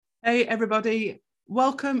Hey, everybody.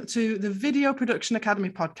 Welcome to the Video Production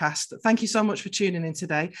Academy podcast. Thank you so much for tuning in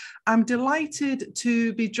today. I'm delighted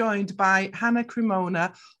to be joined by Hannah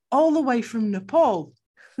Cremona, all the way from Nepal.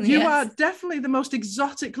 You are definitely the most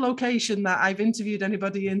exotic location that I've interviewed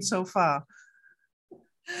anybody in so far.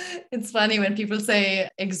 It's funny when people say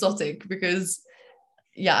exotic because,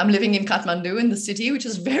 I'm living in Kathmandu in the city, which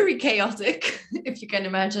is very chaotic, if you can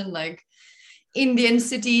imagine, like Indian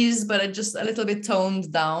cities, but just a little bit toned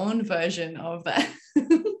down version of that.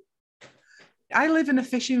 I live in a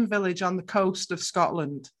fishing village on the coast of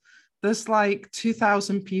Scotland. There's like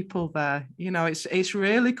 2,000 people there. You know, it's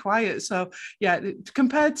really quiet. So yeah,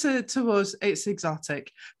 compared to us, it's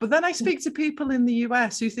exotic. But then I speak to people in the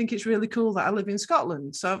US who think it's really cool that I live in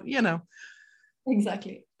Scotland. So, you know.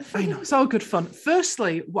 Exactly. I know, it's all good fun.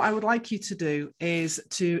 Firstly, what I would like you to do is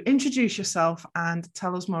to introduce yourself and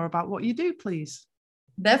tell us more about what you do, please.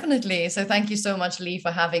 Definitely. So thank you so much, Lee, for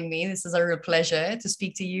having me. This is a real pleasure to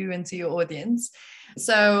speak to you and to your audience.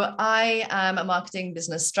 So I am a marketing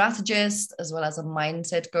business strategist as well as a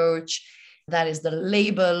mindset coach. That is the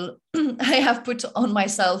label I have put on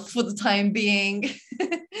myself for the time being.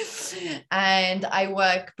 And I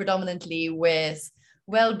work predominantly with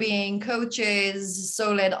well-being coaches,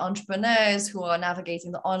 soul-led entrepreneurs who are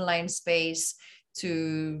navigating the online space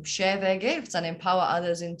to share their gifts and empower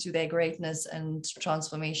others into their greatness and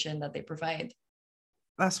transformation that they provide.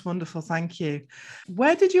 That's wonderful. Thank you.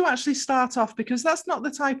 Where did you actually start off? Because that's not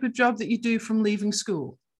the type of job that you do from leaving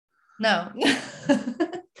school. No.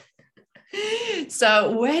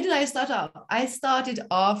 So where did I start off?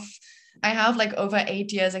 I have like over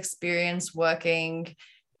 8 years experience working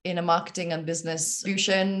in a marketing and business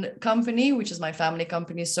solution company, which is my family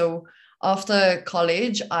company. So after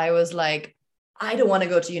college, I was like, I don't want to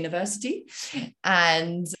go to university.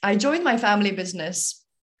 And I joined my family business.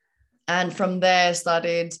 And from there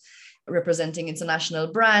started representing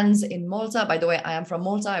international brands in Malta. By the way, I am from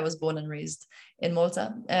Malta. I was born and raised in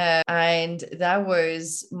Malta. And that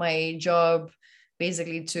was my job,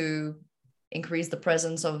 basically to increase the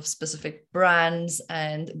presence of specific brands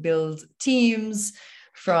and build teams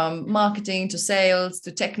from marketing to sales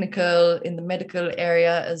to technical in the medical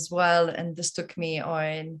area as well. And this took me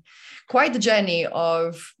on quite the journey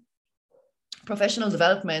of professional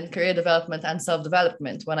development, career development, and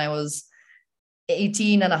self-development. When I was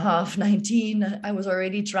 18 and a half, 19, I was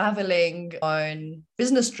already traveling on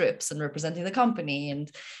business trips and representing the company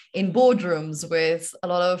and in boardrooms with a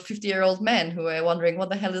lot of 50-year-old men who were wondering, what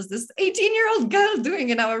the hell is this 18-year-old girl doing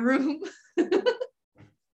in our room?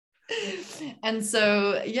 And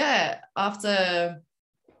so, after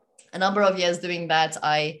a number of years doing that,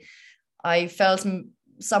 I felt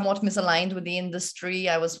somewhat misaligned with the industry.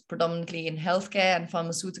 I was predominantly in healthcare and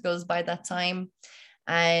pharmaceuticals by that time,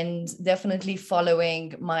 and definitely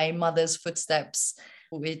following my mother's footsteps,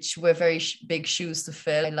 which were very big shoes to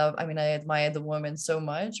fill. I admire the woman so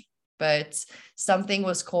much, but something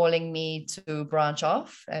was calling me to branch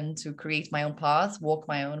off and to create my own path, walk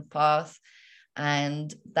my own path.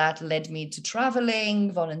 And that led me to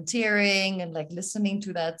traveling, volunteering, and like listening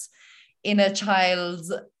to that inner child's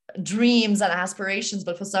dreams and aspirations.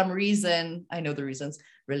 But for some reason, I know the reasons,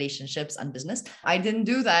 relationships and business, I didn't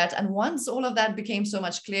do that. And once all of that became so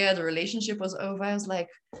much clear, the relationship was over, I was like,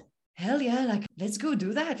 hell yeah, like, let's go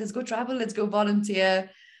do that. Let's go travel. Let's go volunteer.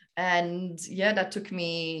 And that took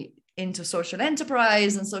me into social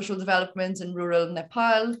enterprise and social development in rural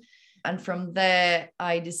Nepal. And from there,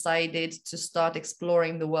 I decided to start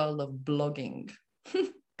exploring the world of blogging.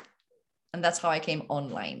 And that's how I came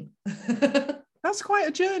online. That's quite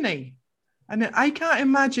a journey. And I can't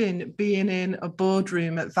imagine being in a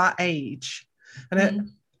boardroom at that age. And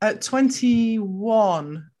at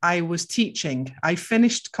 21, I was teaching. I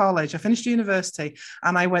finished college, I finished university,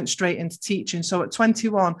 and I went straight into teaching. So at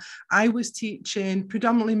 21, I was teaching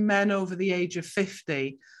predominantly men over the age of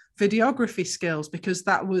 50 videography skills, because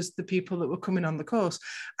that was the people that were coming on the course.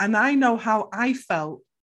 And I know how I felt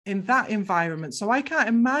in that environment. So I can't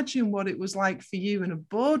imagine what it was like for you in a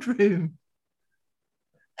boardroom.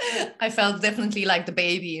 I felt definitely like the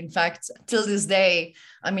baby. In fact, till this day,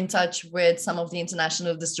 I'm in touch with some of the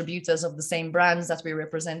international distributors of the same brands that we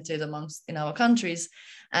represented amongst in our countries.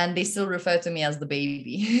 And they still refer to me as the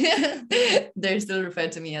baby. They still refer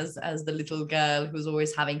to me as the little girl who's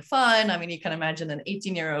always having fun. I mean, you can imagine an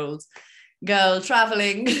 18-year-old girl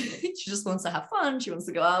traveling. She just wants to have fun. She wants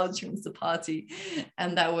to go out. She wants to party.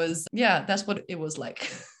 And that was, that's what it was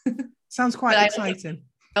like. Sounds quite exciting.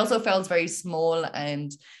 I also felt very small and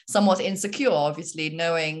somewhat insecure, obviously,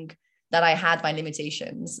 knowing that I had my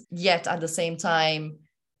limitations, yet at the same time,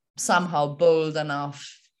 somehow bold enough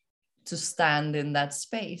to stand in that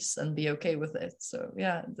space and be okay with it. So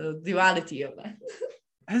yeah, the duality of that.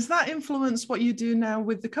 Has that influenced what you do now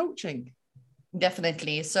with the coaching?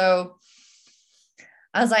 Definitely. So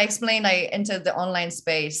as I explained, I entered the online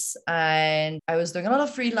space and I was doing a lot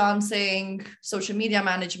of freelancing, social media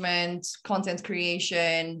management, content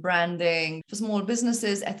creation, branding for small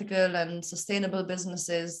businesses, ethical and sustainable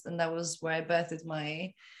businesses. And that was where I birthed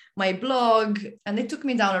my blog. And it took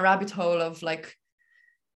me down a rabbit hole of like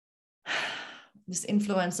this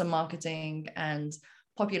influencer marketing and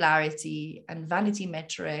popularity and vanity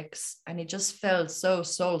metrics, and it just felt so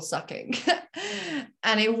soul-sucking.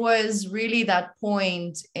 And it was really that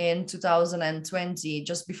point in 2020,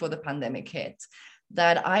 just before the pandemic hit,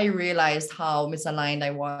 that I realized how misaligned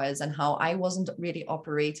I was and how I wasn't really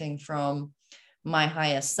operating from my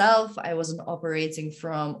higher self. I wasn't operating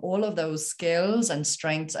from all of those skills and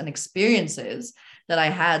strengths and experiences that I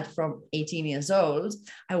had from 18 years old.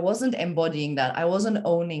 I wasn't embodying that. I wasn't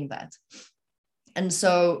owning that. And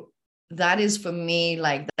so that is for me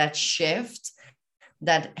like that shift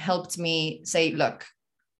that helped me say, look,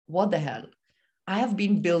 what the hell? I have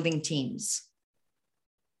been building teams,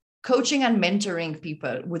 coaching and mentoring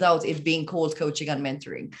people without it being called coaching and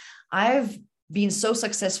mentoring. I've been so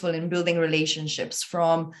successful in building relationships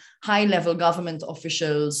from high-level government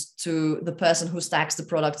officials to the person who stacks the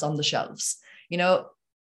products on the shelves. You know,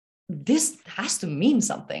 this has to mean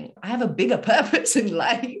something. I have a bigger purpose in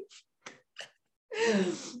life.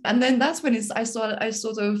 And then that's when I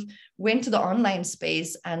sort of went to the online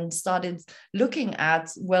space and started looking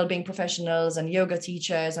at well-being professionals and yoga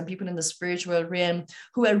teachers and people in the spiritual realm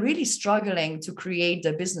who are really struggling to create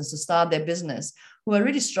their business, to start their business, who are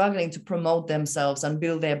really struggling to promote themselves and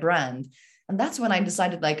build their brand. And that's when I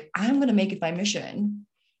decided, like, I'm going to make it my mission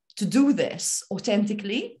to do this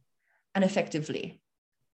authentically and effectively.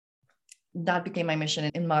 That became my mission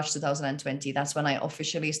in March 2020. That's when I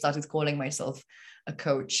officially started calling myself a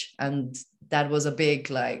coach. And that was a big,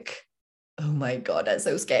 like, oh my God, that's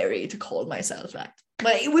so scary to call myself that.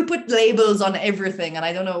 But we put labels on everything. And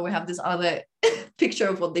I don't know, we have this other picture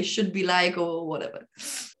of what they should be like or whatever.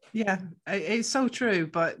 Yeah, it's so true.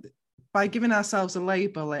 But by giving ourselves a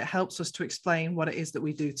label, it helps us to explain what it is that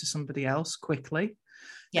we do to somebody else quickly.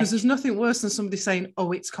 Because there's nothing worse than somebody saying,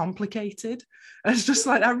 oh, it's complicated. And it's just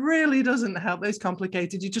like, that really doesn't help. It's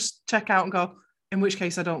complicated. You just check out and go, in which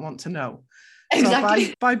case I don't want to know. Exactly.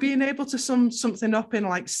 So by being able to sum something up in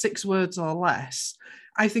like 6 words or less,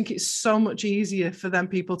 I think it's so much easier for them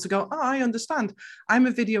people to go, oh, I understand. I'm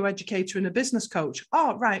a video educator and a business coach.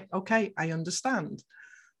 Oh, right. Okay. I understand.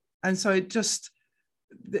 And so it just,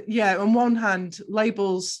 yeah, on one hand,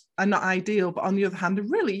 labels are not ideal, but on the other hand, they're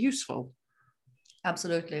really useful.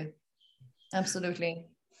 Absolutely. Absolutely.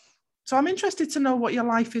 So I'm interested to know what your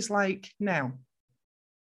life is like now.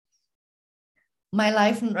 My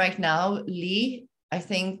life right now, Lee, I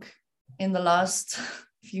think in the last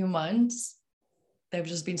few months, there have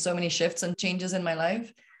just been so many shifts and changes in my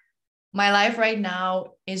life. My life right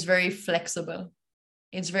now is very flexible.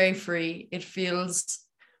 It's very free. It feels,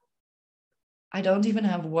 I don't even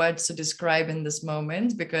have words to describe in this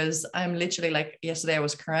moment because I'm literally like, yesterday I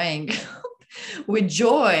was crying with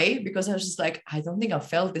joy because I was just like, I don't think I've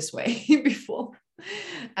felt this way before.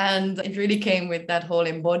 And it really came with that whole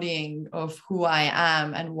embodying of who I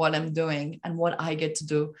am and what I'm doing and what I get to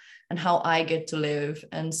do and how I get to live.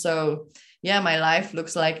 And so, yeah, my life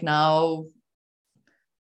looks like now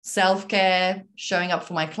self-care, showing up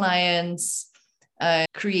for my clients,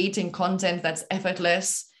 creating content that's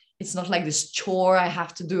effortless. It's not like this chore I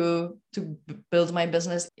have to do to build my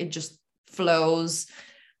business. It just flows.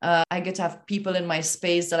 I get to have people in my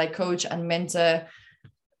space that I coach and mentor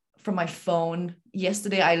from my phone.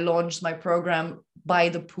 Yesterday, I launched my program by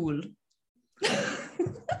the pool.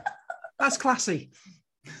 That's classy.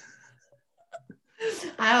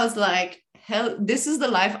 I was like, hell, this is the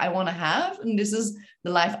life I want to have. And this is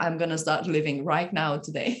the life I'm going to start living right now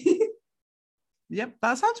today. Yep,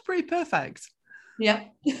 that sounds pretty perfect. Yeah.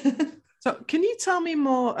 So can you tell me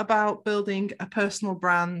more about building a personal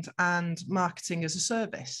brand and marketing as a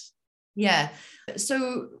service? Yeah.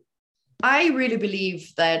 So I really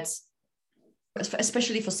believe that,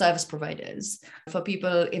 especially for service providers, for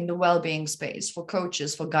people in the well-being space, for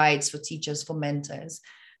coaches, for guides, for teachers, for mentors,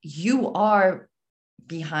 you are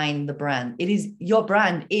behind the brand. It is your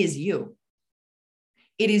brand is you.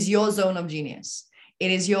 It is your zone of genius.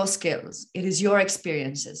 It is your skills. It is your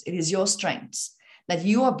experiences. It is your strengths that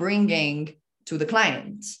you are bringing to the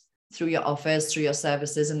client through your offers, through your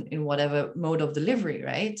services, and in whatever mode of delivery,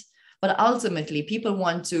 right? But ultimately, people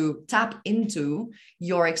want to tap into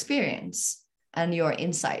your experience and your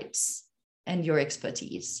insights and your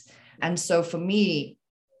expertise. And so for me,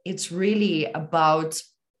 it's really about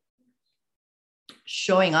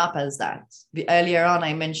showing up as that. Earlier on,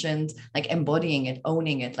 I mentioned like embodying it,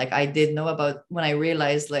 owning it. Like I did know about when I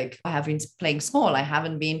realized like I have been playing small. I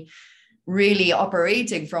haven't been really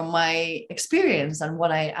operating from my experience and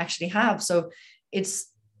what I actually have. So it's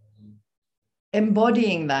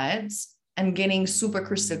embodying that and getting super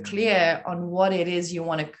crystal clear on what it is you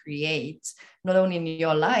want to create, not only in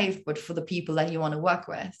your life, but for the people that you want to work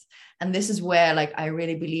with. And this is where like I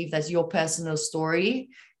really believe that your personal story,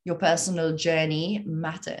 your personal journey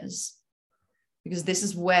matters, because this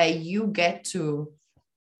is where you get to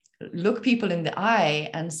look people in the eye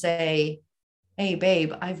and say, hey,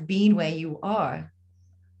 babe, I've been where you are.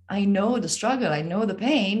 I know the struggle. I know the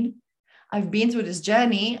pain. I've been through this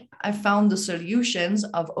journey. I found the solutions.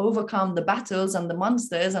 I've overcome the battles and the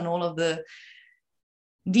monsters and all of the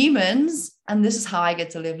demons. And this is how I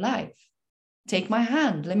get to live life. Take my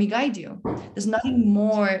hand. Let me guide you. There's nothing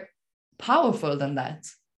more powerful than that.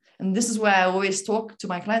 And this is where I always talk to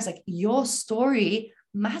my clients, like, your story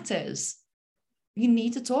matters. You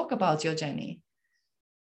need to talk about your journey.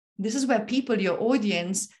 This is where people, your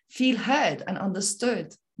audience, feel heard and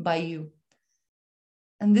understood by you.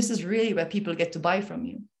 And this is really where people get to buy from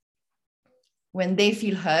you. When they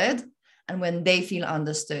feel heard and when they feel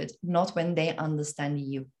understood, not when they understand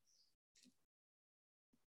you.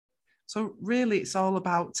 So really, it's all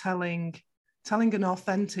about telling an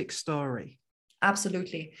authentic story.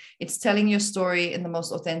 Absolutely. It's telling your story in the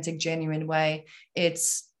most authentic, genuine way.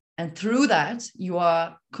 And through that, you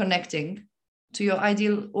are connecting to your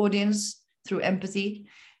ideal audience through empathy.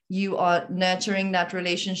 You are nurturing that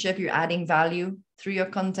relationship. You're adding value through your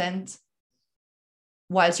content.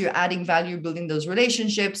 Whilst you're adding value, building those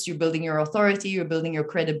relationships, you're building your authority, you're building your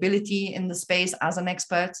credibility in the space as an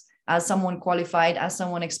expert, as someone qualified, as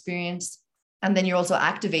someone experienced. And then you're also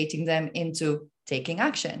activating them into taking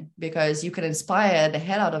action, because you can inspire the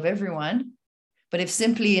hell out of everyone. But if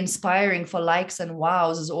simply inspiring for likes and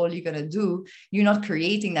wows is all you're going to do, you're not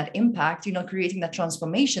creating that impact. You're not creating that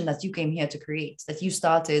transformation that you came here to create, that you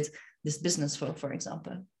started this business for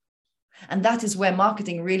example. And that is where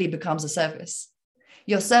marketing really becomes a service.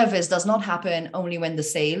 Your service does not happen only when the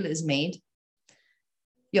sale is made.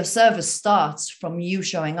 Your service starts from you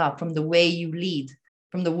showing up, from the way you lead,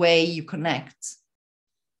 from the way you connect,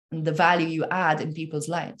 and the value you add in people's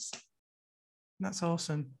lives. That's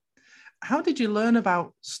awesome. How did you learn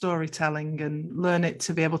about storytelling and learn it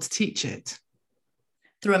to be able to teach it?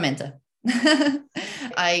 Through a mentor.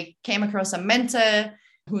 I came across a mentor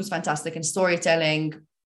who's fantastic in storytelling,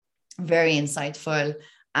 very insightful.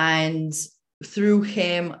 And through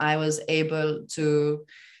him, I was able to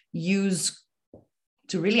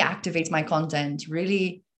really activate my content,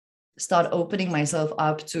 really start opening myself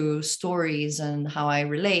up to stories and how I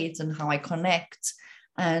relate and how I connect.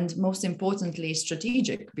 And most importantly,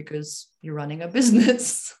 strategic, because you're running a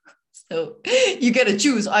business. So you get to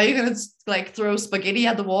choose. Are you going to like throw spaghetti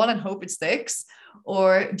at the wall and hope it sticks?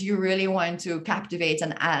 Or do you really want to captivate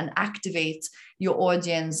and activate your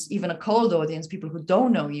audience, even a cold audience, people who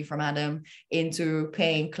don't know you from Adam, into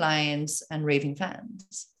paying clients and raving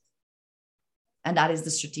fans? And that is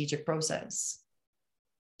the strategic process.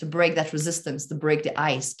 To break that resistance, to break the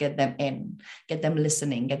ice, get them in, get them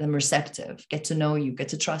listening, get them receptive, get to know you, get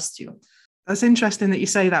to trust you. That's interesting that you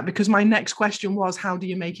say that, because my next question was, how do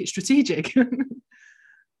you make it strategic?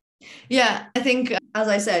 Yeah, I think, as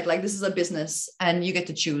I said, like, this is a business and you get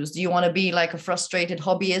to choose. Do you want to be like a frustrated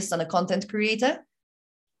hobbyist and a content creator?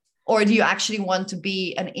 Or do you actually want to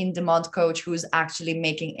be an in-demand coach who's actually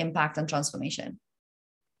making impact and transformation?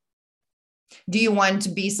 Do you want to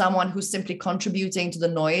be someone who's simply contributing to the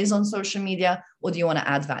noise on social media, or do you want to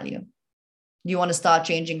add value? Do you want to start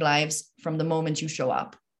changing lives from the moment you show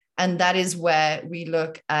up? And that is where we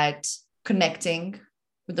look at connecting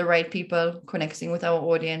with the right people, connecting with our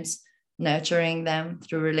audience, nurturing them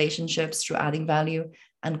through relationships, through adding value,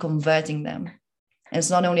 and converting them. And it's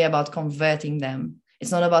not only about converting them.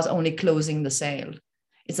 It's not about only closing the sale.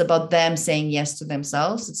 It's about them saying yes to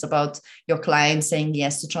themselves. It's about your client saying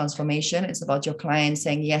yes to transformation. It's about your client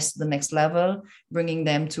saying yes to the next level, bringing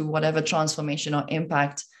them to whatever transformation or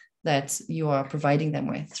impact that you are providing them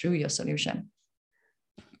with through your solution.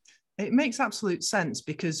 It makes absolute sense,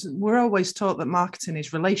 because we're always taught that marketing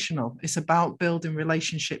is relational. It's about building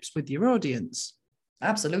relationships with your audience.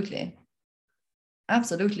 Absolutely.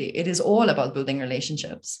 Absolutely. It is all about building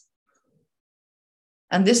relationships.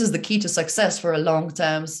 And this is the key to success for a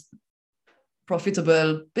long-term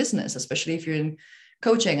profitable business, especially if you're in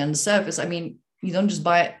coaching and service. I mean, you don't just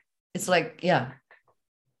buy it. It's like, yeah,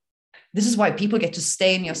 this is why people get to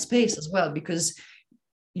stay in your space as well, because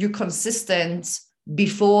you're consistent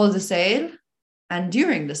before the sale and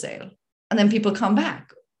during the sale. And then people come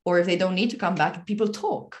back. Or if they don't need to come back, people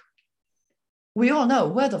talk. We all know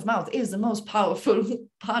word of mouth is the most powerful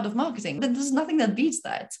part of marketing. There's nothing that beats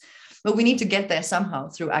that. But we need to get there somehow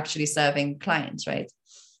through actually serving clients, right?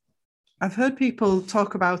 I've heard people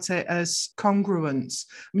talk about it as congruence.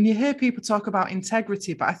 I mean, you hear people talk about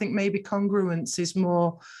integrity, but I think maybe congruence is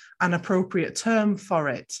more an appropriate term for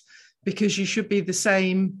it, because you should be the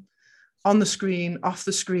same on the screen, off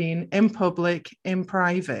the screen, in public, in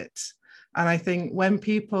private. And I think when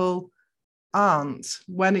people aren't,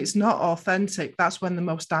 when it's not authentic, that's when the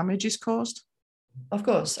most damage is caused. Of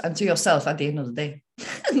course, and to yourself at the end of the day.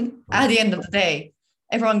 At the end of the day,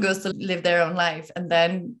 everyone goes to live their own life. And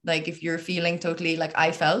then, like, if you're feeling totally, like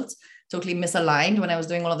I felt, totally misaligned when I was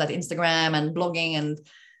doing all of that Instagram and blogging,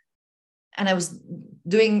 and I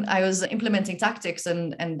was implementing tactics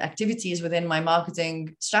and activities within my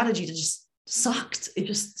marketing strategy that just sucked. It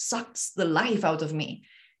just sucked the life out of me.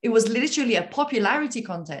 It was literally a popularity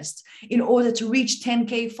contest in order to reach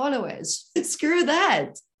 10K followers. Screw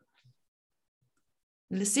that.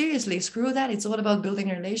 Seriously, screw that. It's all about building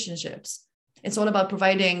relationships. It's all about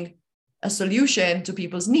providing a solution to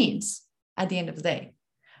people's needs at the end of the day.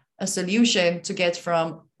 A solution to get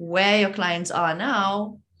from where your clients are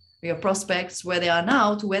now, your prospects, where they are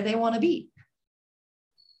now, to where they want to be.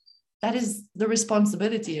 That is the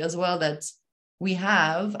responsibility as well that we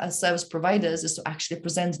have as service providers, is to actually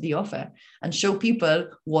present the offer and show people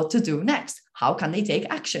what to do next. How can they take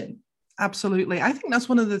action? Absolutely. I think that's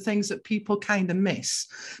one of the things that people kind of miss.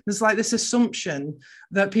 There's like this assumption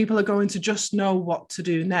that people are going to just know what to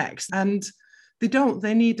do next. And they don't.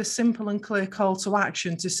 They need a simple and clear call to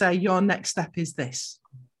action to say, your next step is this.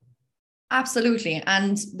 Absolutely.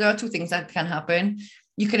 And there are two things that can happen.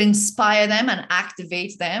 You can inspire them and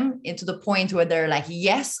activate them into the point where they're like,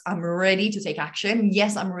 yes, I'm ready to take action.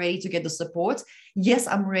 Yes, I'm ready to get the support. Yes,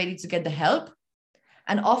 I'm ready to get the help.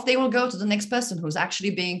 And off they will go to the next person who's actually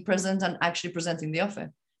being present and actually presenting the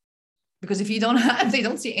offer. Because if they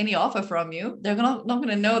don't see any offer from you, they're not going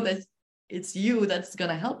to know that it's you that's going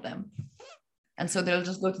to help them. And so they'll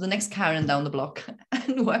just go to the next Karen down the block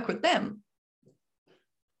and work with them.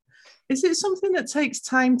 Is it something that takes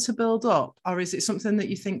time to build up, or is it something that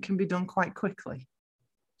you think can be done quite quickly?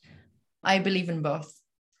 I believe in both.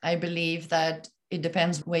 I believe that it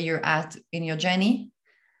depends where you're at in your journey.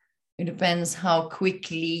 It depends how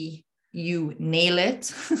quickly you nail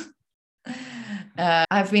it.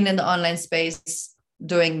 I've been in the online space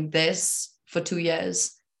doing this for 2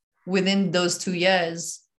 years. Within those 2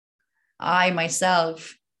 years, I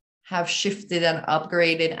myself have shifted and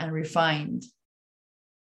upgraded and refined.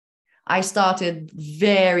 I started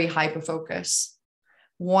very hyper-focused,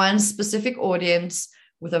 one specific audience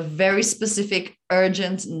with a very specific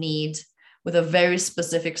urgent need, with a very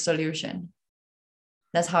specific solution.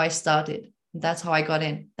 That's how I started. That's how I got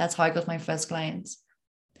in. That's how I got my first clients.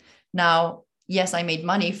 Now, yes, I made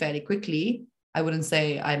money fairly quickly. I wouldn't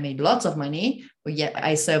say I made lots of money, but yet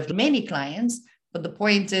I served many clients. But the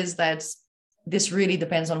point is that this really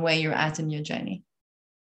depends on where you're at in your journey.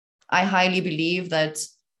 I highly believe that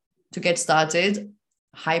to get started,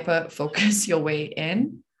 hyper focus your way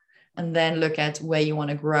in, and then look at where you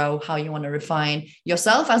want to grow, how you want to refine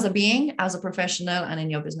yourself as a being, as a professional, and in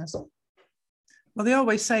your business. Well, they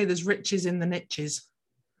always say there's riches in the niches.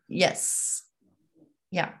 Yes.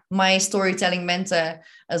 Yeah. My storytelling mentor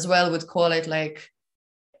as well would call it like,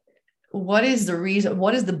 what is the reason?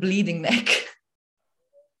 What is the bleeding neck?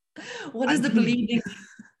 What is the bleeding?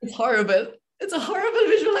 It's horrible. It's a horrible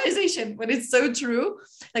visualization, but it's so true.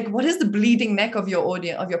 Like, what is the bleeding neck of your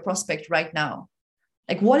audience, of your prospect right now?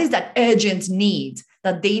 Like, what is that urgent need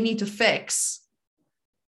that they need to fix,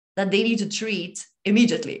 that they need to treat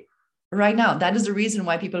immediately, right now? That is the reason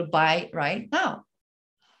why people buy right now.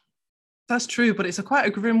 That's true, but it's quite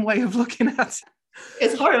a grim way of looking at it.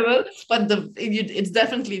 It's horrible, but it's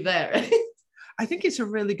definitely there. I think it's a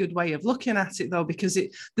really good way of looking at it, though, because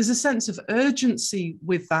there's a sense of urgency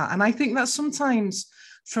with that. And I think that sometimes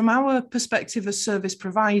from our perspective as service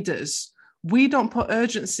providers, we don't put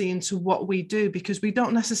urgency into what we do because we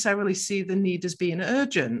don't necessarily see the need as being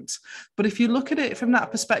urgent. But if you look at it from that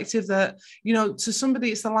perspective that, you know, to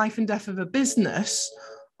somebody, it's the life and death of a business,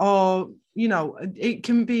 or, you know, it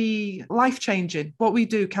can be life-changing. What we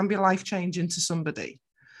do can be life-changing to somebody.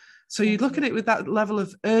 So you look at it with that level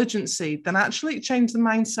of urgency, then actually it changes the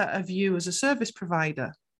mindset of you as a service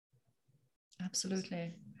provider.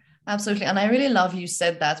 Absolutely. Absolutely. And I really love you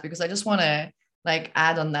said that, because I just want to like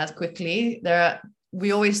add on that quickly.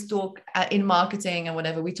 We always talk in marketing and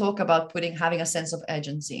whatever, we talk about having a sense of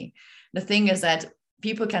urgency. The thing is that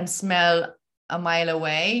people can smell a mile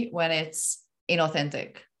away when it's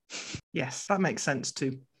inauthentic. Yes, that makes sense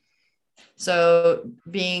too. So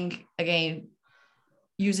being, again,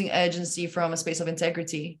 using urgency from a space of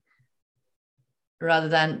integrity rather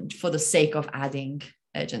than for the sake of adding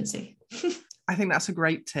urgency. I think that's a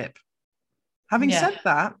great tip. Having said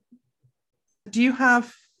that, do you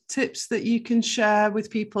have tips that you can share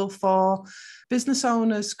with people for business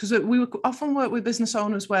owners? Because we often work with business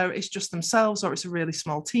owners where it's just themselves or it's a really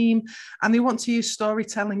small team and they want to use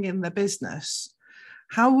storytelling in their business.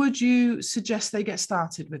 How would you suggest they get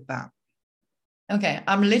started with that? Okay,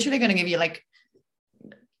 I'm literally going to give you like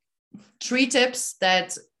 3 tips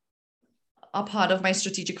that are part of my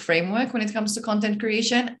strategic framework when it comes to content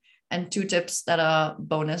creation, and 2 tips that are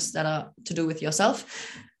bonus that are to do with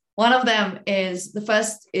yourself. One of them is, the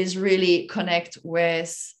first is really connect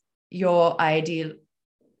with your ideal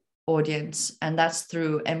audience, and that's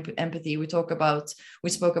through empathy. We spoke about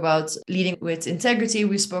leading with integrity.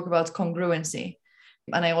 We spoke about congruency.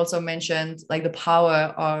 And I also mentioned like the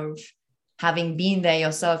power of having been there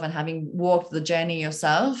yourself and having walked the journey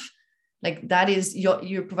yourself. Like that is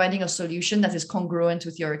you're providing a solution that is congruent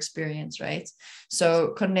with your experience, right? So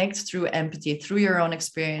connect through empathy, through your own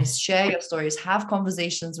experience, share your stories, have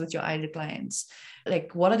conversations with your ideal clients.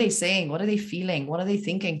 Like, what are they saying? What are they feeling? What are they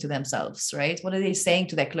thinking to themselves, right? What are they saying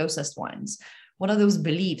to their closest ones? What are those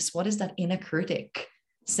beliefs? What is that inner critic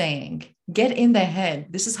saying? Get in their head.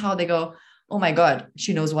 This is how they go, oh my God,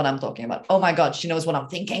 she knows what I'm talking about. Oh my God, she knows what I'm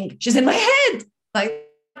thinking. She's in my head. Like,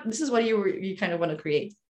 this is what you kind of want to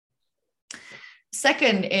create.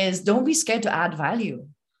 Second is, don't be scared to add value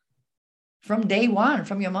from day one,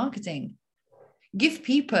 from your marketing. Give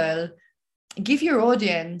your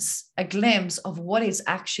audience a glimpse of what it's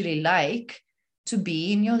actually like to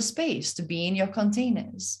be in your space, to be in your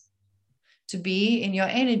containers, to be in your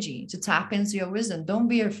energy, to tap into your wisdom. Don't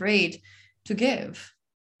be afraid to give.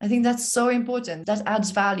 I think that's so important. That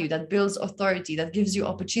adds value, that builds authority, that gives you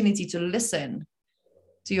opportunity to listen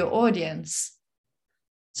to your audience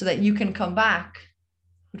so that you can come back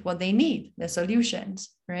with what they need, their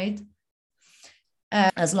solutions, right?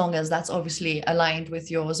 As long as that's obviously aligned with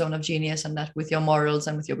your zone of genius and that with your morals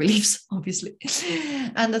and with your beliefs, obviously.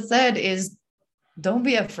 And the third is, don't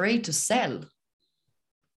be afraid to sell.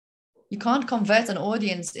 You can't convert an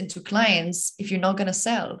audience into clients if you're not going to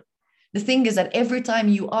sell. The thing is that every time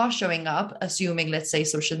you are showing up, assuming, let's say,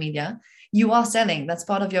 social media, you are selling. That's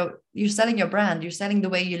part of you're selling your brand. You're selling the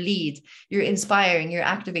way you lead. You're inspiring, you're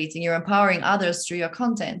activating, you're empowering others through your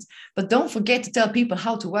content. But don't forget to tell people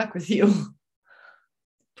how to work with you.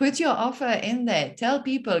 Put your offer in there. Tell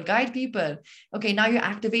people, guide people. Okay, now you're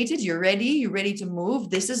activated. You're ready to move.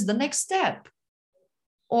 This is the next step.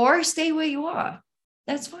 Or stay where you are.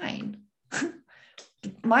 That's fine.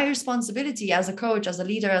 My responsibility as a coach, as a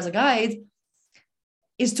leader, as a guide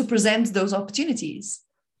is to present those opportunities.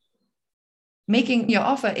 Making your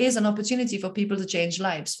offer is an opportunity for people to change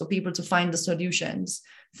lives, for people to find the solutions,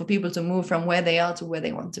 for people to move from where they are to where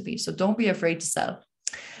they want to be. So don't be afraid to sell.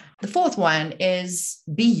 The fourth one is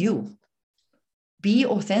be you. Be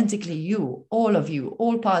authentically you,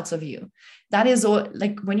 all parts of you. That is all,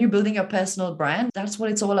 like when you're building your personal brand, that's what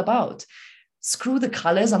it's all about. Screw the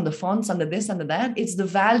colors and the fonts and the this and the that. It's the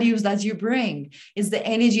values that you bring. It's the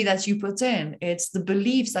energy that you put in. It's the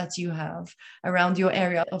beliefs that you have around your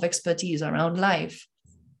area of expertise, around life.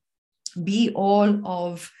 Be all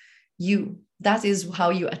of you. That is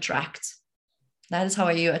how you attract. That is how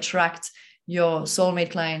you attract your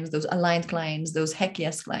soulmate clients, those aligned clients, those heck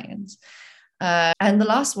yes clients. And the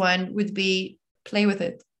last one would be play with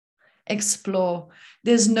it. Explore.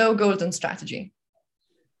 There's no golden strategy.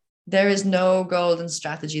 There is no golden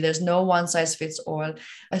strategy. There's no one size fits all.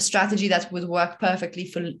 A strategy that would work perfectly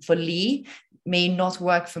for Lee may not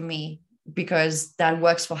work for me because that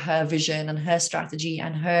works for her vision and her strategy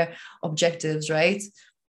and her objectives, right?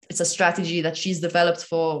 It's a strategy that she's developed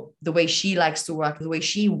for the way she likes to work, the way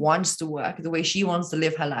she wants to work, the way she wants to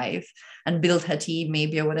live her life and build her team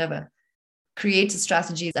maybe or whatever. Create a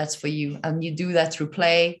strategy that's for you. And you do that through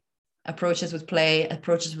play, approaches with play,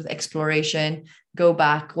 approaches with exploration, go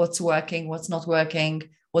back, what's working, what's not working,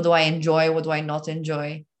 what do I enjoy, what do I not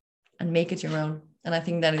enjoy, and make it your own. And I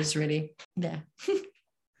think that is really, yeah.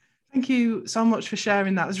 Thank you so much for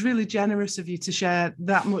sharing that. It was really generous of you to share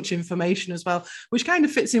that much information as well, which kind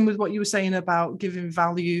of fits in with what you were saying about giving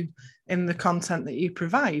value in the content that you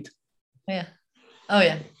provide. Yeah. Oh,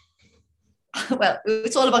 yeah. Well,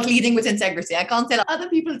 it's all about leading with integrity. I can't tell other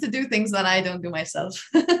people to do things that I don't do myself.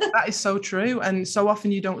 That is so true. And so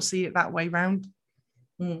often you don't see it that way round.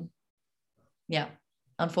 Yeah,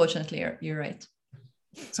 unfortunately, you're right.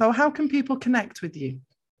 So how can people connect with you?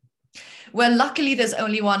 Well, luckily, there's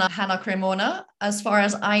only one Hannah Cremona, as far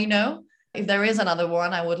as I know. If there is another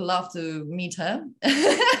one, I would love to meet her.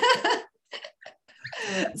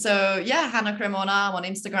 So yeah, Hannah Cremona. I'm on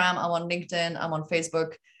Instagram, I'm on LinkedIn, I'm on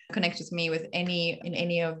Facebook. Connect with me in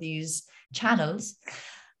any of these channels,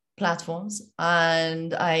 platforms.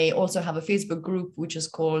 And I also have a Facebook group which is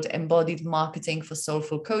called Embodied Marketing for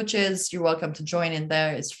Soulful Coaches. You're welcome to join in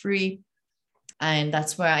there. It's free. And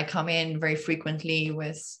that's where I come in very frequently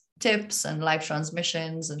with tips and live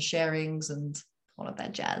transmissions and sharings and all of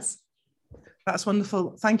that jazz. That's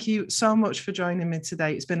wonderful. Thank you so much for joining me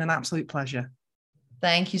today. It's been an absolute pleasure.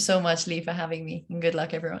 Thank you so much, Lee, for having me, and good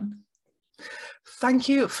luck, everyone. Thank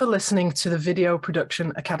you for listening to the Video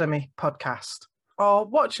Production Academy podcast, or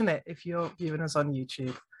watching it if you're viewing us on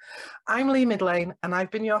YouTube. I'm Lee Midlane, and I've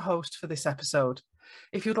been your host for this episode.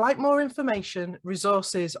 If you'd like more information,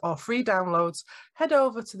 resources, or free downloads, head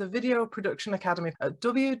over to the Video Production Academy at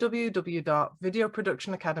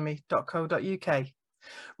www.videoproductionacademy.co.uk.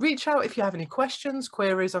 Reach out if you have any questions,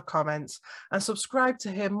 queries, or comments, and subscribe to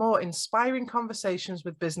hear more inspiring conversations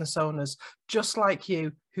with business owners just like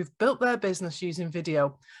you who've built their business using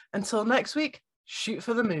video. Until next week, shoot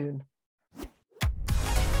for the moon.